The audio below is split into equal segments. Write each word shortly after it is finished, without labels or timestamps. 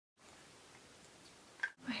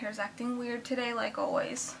hair's acting weird today, like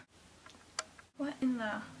always. What in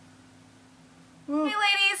the... Hey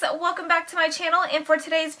ladies, welcome back to my channel, and for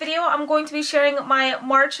today's video I'm going to be sharing my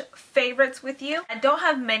March favorites with you. I don't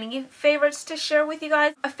have many favorites to share with you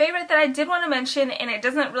guys. A favorite that I did want to mention, and it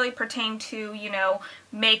doesn't really pertain to, you know,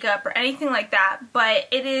 makeup or anything like that, but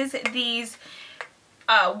it is these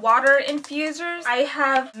water infusers. I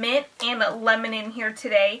have mint and lemon in here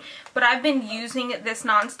today, but I've been using this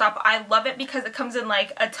nonstop. I love it because it comes in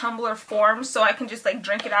like a tumbler form, so I can just like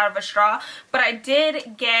drink it out of a straw. But I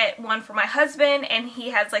did get one for my husband, and he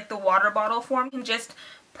has like the water bottle form. You can just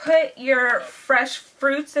put your fresh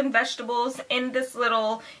fruits and vegetables in this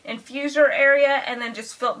little infuser area and then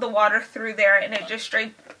just fill the water through there, and it just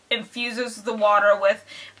straight infuses the water with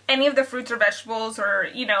any of the fruits or vegetables or,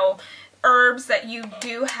 you know, herbs that you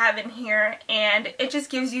do have in here, and it just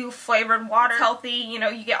gives you flavored water. It's healthy, you know,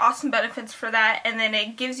 you get awesome benefits for that, and then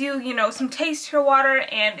it gives you, you know, some taste to your water,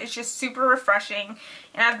 and it's just super refreshing,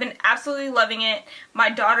 and I've been absolutely loving it.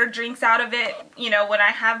 My daughter drinks out of it, you know, when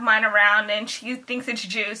I have mine around, and she thinks it's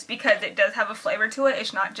juice because it does have a flavor to it.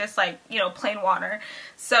 It's not just like, you know, plain water.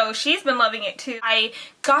 So she's been loving it too. I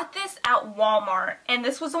got this at Walmart, and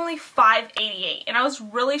this was only $5.88, and I was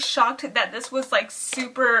really shocked that this was like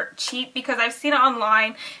super cheap because I've seen it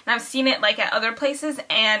online and I've seen it like at other places,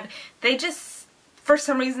 and they just for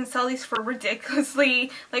some reason sell these for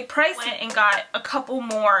ridiculously like priced. Went and got a couple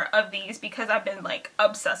more of these because I've been like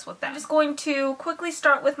obsessed with them. I'm just going to quickly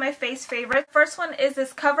start with my face favorite. First one is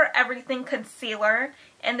this Cover Everything concealer,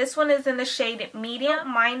 and this one is in the shade medium.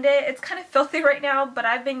 Don't mind it, it's kind of filthy right now, but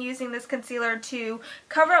I've been using this concealer to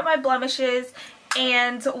cover up my blemishes.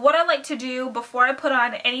 And what I like to do before I put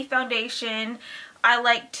on any foundation, I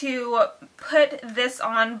like to put this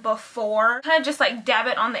on before, kind of just like dab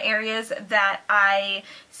it on the areas that I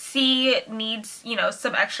see needs, you know,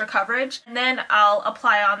 some extra coverage, and then I'll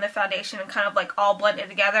apply on the foundation and kind of like all blend it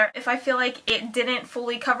together. If I feel like it didn't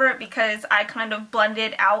fully cover it because I kind of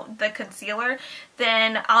blended out the concealer,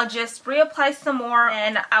 then I'll just reapply some more,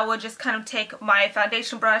 and I will just kind of take my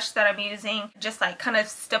foundation brush that I'm using, just like kind of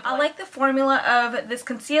stipple. I like the formula of this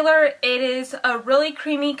concealer. It is a really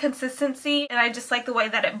creamy consistency, and I just like the way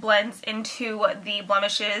that it blends into the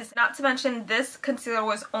blemishes. Not to mention, this concealer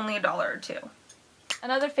was only $1 or $2.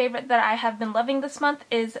 Another favorite that I have been loving this month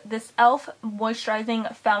is this e.l.f.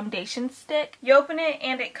 moisturizing foundation stick. You open it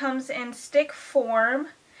and it comes in stick form,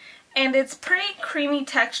 and it's pretty creamy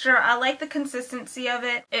texture. I like the consistency of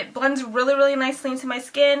it. It blends really nicely into my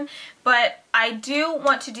skin, but I do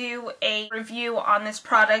want to do a review on this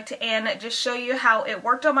product and just show you how it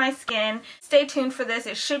worked on my skin. Stay tuned for this.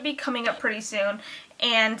 It should be coming up pretty soon.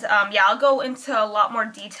 And yeah, I'll go into a lot more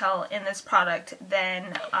detail in this product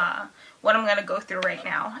than what I'm going to go through right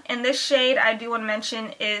now. And this shade I do want to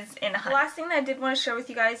mention is in Honey. The last thing that I did want to share with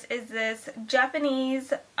you guys is this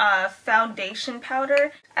Japanese foundation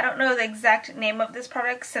powder. I don't know the exact name of this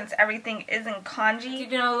product since everything is in kanji. You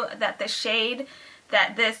know that the shade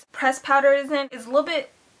that this pressed powder is in is a little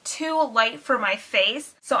bit too light for my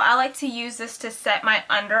face, so I like to use this to set my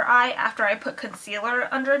under eye after I put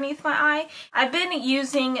concealer underneath my eye. I've been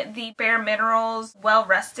using the Bare Minerals Well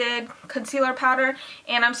Rested concealer powder,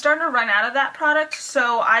 and I'm starting to run out of that product,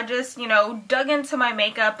 so I just, you know, dug into my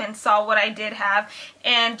makeup and saw what I did have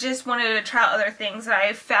and just wanted to try other things, and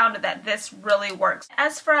I found that this really works.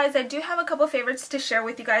 As for eyes, I do have a couple favorites to share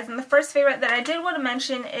with you guys, and the first favorite that I did want to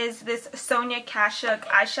mention is this Sonia Kashuk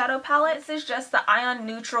eyeshadow palette. This is just the Ion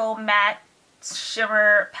Neutral Matte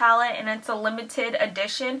Shimmer palette, and it's a limited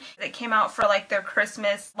edition. It came out for like their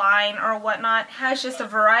Christmas line or whatnot. It has just a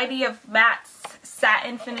variety of mattes,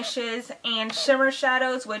 satin finishes, and shimmer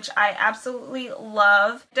shadows, which I absolutely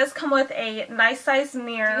love. It does come with a nice size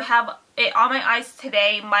mirror. You have it on my eyes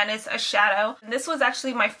today minus a shadow. And this was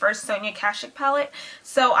actually my first Sonia Kashuk palette,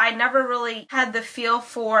 so I never really had the feel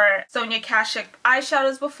for Sonia Kashuk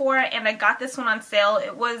eyeshadows before, and I got this one on sale.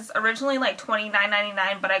 It was originally like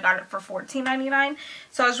 $29.99, but I got it for $14.99,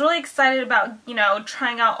 so I was really excited about, you know,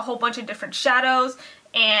 trying out a whole bunch of different shadows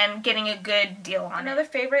and getting a good deal on it. Another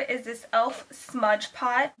favorite is this e.l.f. smudge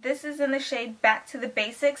pot. This is in the shade Back to the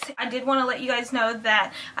Basics. I did want to let you guys know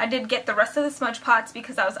that I did get the rest of the smudge pots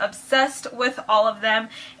because I was obsessed with all of them,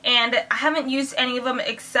 and I haven't used any of them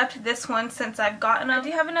except this one since I've gotten them. I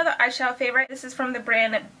do have another eyeshadow favorite. This is from the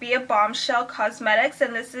brand Be a Bombshell Cosmetics,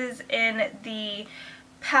 and this is in the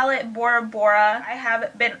palette Bora Bora. I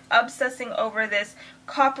have been obsessing over this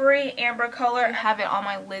coppery amber color. I have it on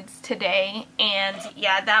my lids today, and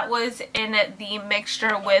yeah, that was in the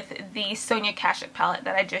mixture with the Sonia Kashuk palette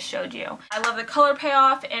that I just showed you. I love the color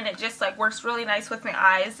payoff, and it just like works really nice with my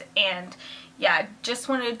eyes, and yeah, just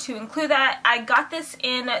wanted to include that. I got this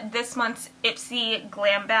in this month's Ipsy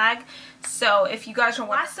Glam Bag. So if you guys are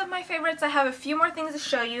last of my favorites, I have a few more things to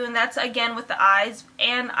show you, and that's again with the eyes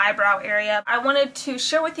and eyebrow area. I wanted to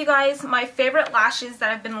share with you guys my favorite lashes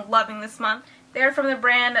that I've been loving this month. They're from the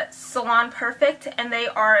brand Salon Perfect, and they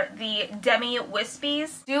are the Demi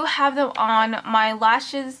Wispies. I do have them on my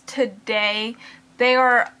lashes today. They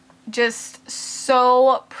are just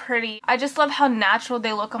so pretty. I just love how natural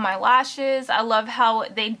they look on my lashes. I love how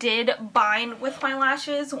they did bind with my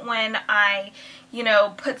lashes when I, you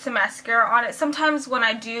know, put some mascara on it. Sometimes when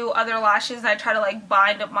I do other lashes, I try to like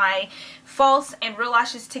bind my false and real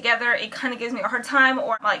lashes together, it kind of gives me a hard time,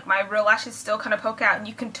 or like my real lashes still kind of poke out and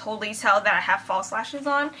you can totally tell that I have false lashes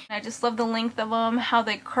on. I just love the length of them, how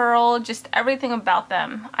they curl, just everything about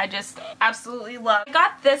them I just absolutely love. I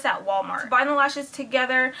got this at Walmart. To bind the lashes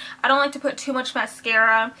together, I don't like to put too much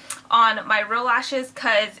mascara on my real lashes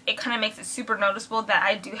because it kind of makes it super noticeable that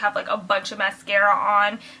I do have like a bunch of mascara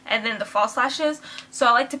on and then the false lashes. So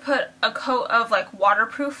I like to put a coat of like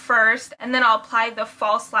waterproof first, and then I'll apply the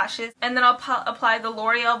false lashes, and then I'll apply the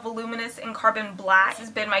L'Oreal Voluminous in Carbon Black. This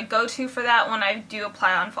has been my go-to for that when I do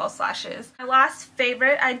apply on false lashes. My last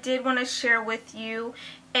favorite, I did want to share with you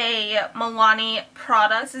a Milani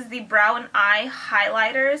product. This is the Brow and Eye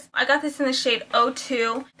Highlighters. I got this in the shade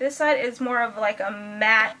 02. This side is more of like a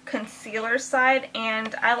matte concealer side,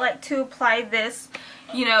 and I like to apply this,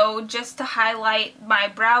 you know, just to highlight my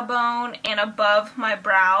brow bone and above my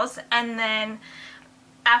brows, and then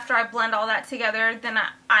after I blend all that together, then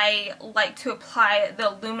I like to apply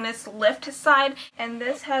the Luminous Lift side, and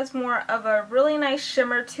this has more of a really nice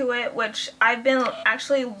shimmer to it, which I've been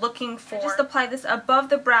actually looking for. Just apply this above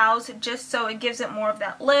the brows just so it gives it more of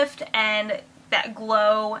that lift and that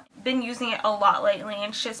glow. Been using it a lot lately,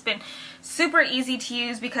 and it's just been super easy to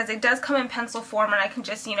use because it does come in pencil form and I can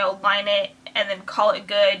just, you know, line it and then call it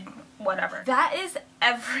good, whatever. That is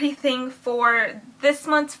everything for this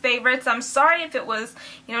month's favorites. I'm sorry if it was,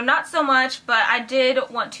 you know, not so much, but I did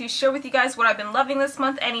want to share with you guys what I've been loving this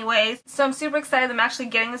month anyways. So I'm super excited I'm actually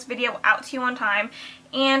getting this video out to you on time.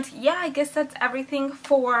 And yeah, I guess that's everything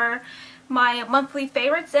for my monthly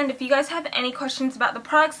favorites, and if you guys have any questions about the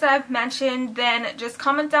products that I've mentioned, then just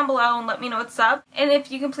comment down below and let me know what's up. And if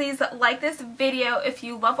you can please like this video if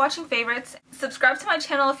you love watching favorites, subscribe to my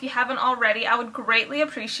channel if you haven't already, I would greatly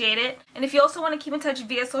appreciate it. And if you also want to keep in touch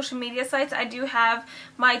via social media sites, I do have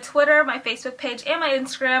my Twitter, my Facebook page, and my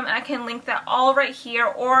Instagram, and I can link that all right here,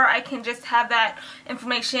 or I can just have that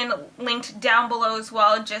information linked down below as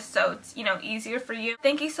well, just so it's, you know, easier for you.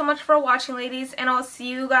 Thank you so much for watching, ladies, and I'll see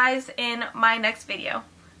you guys in my next video.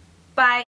 Bye!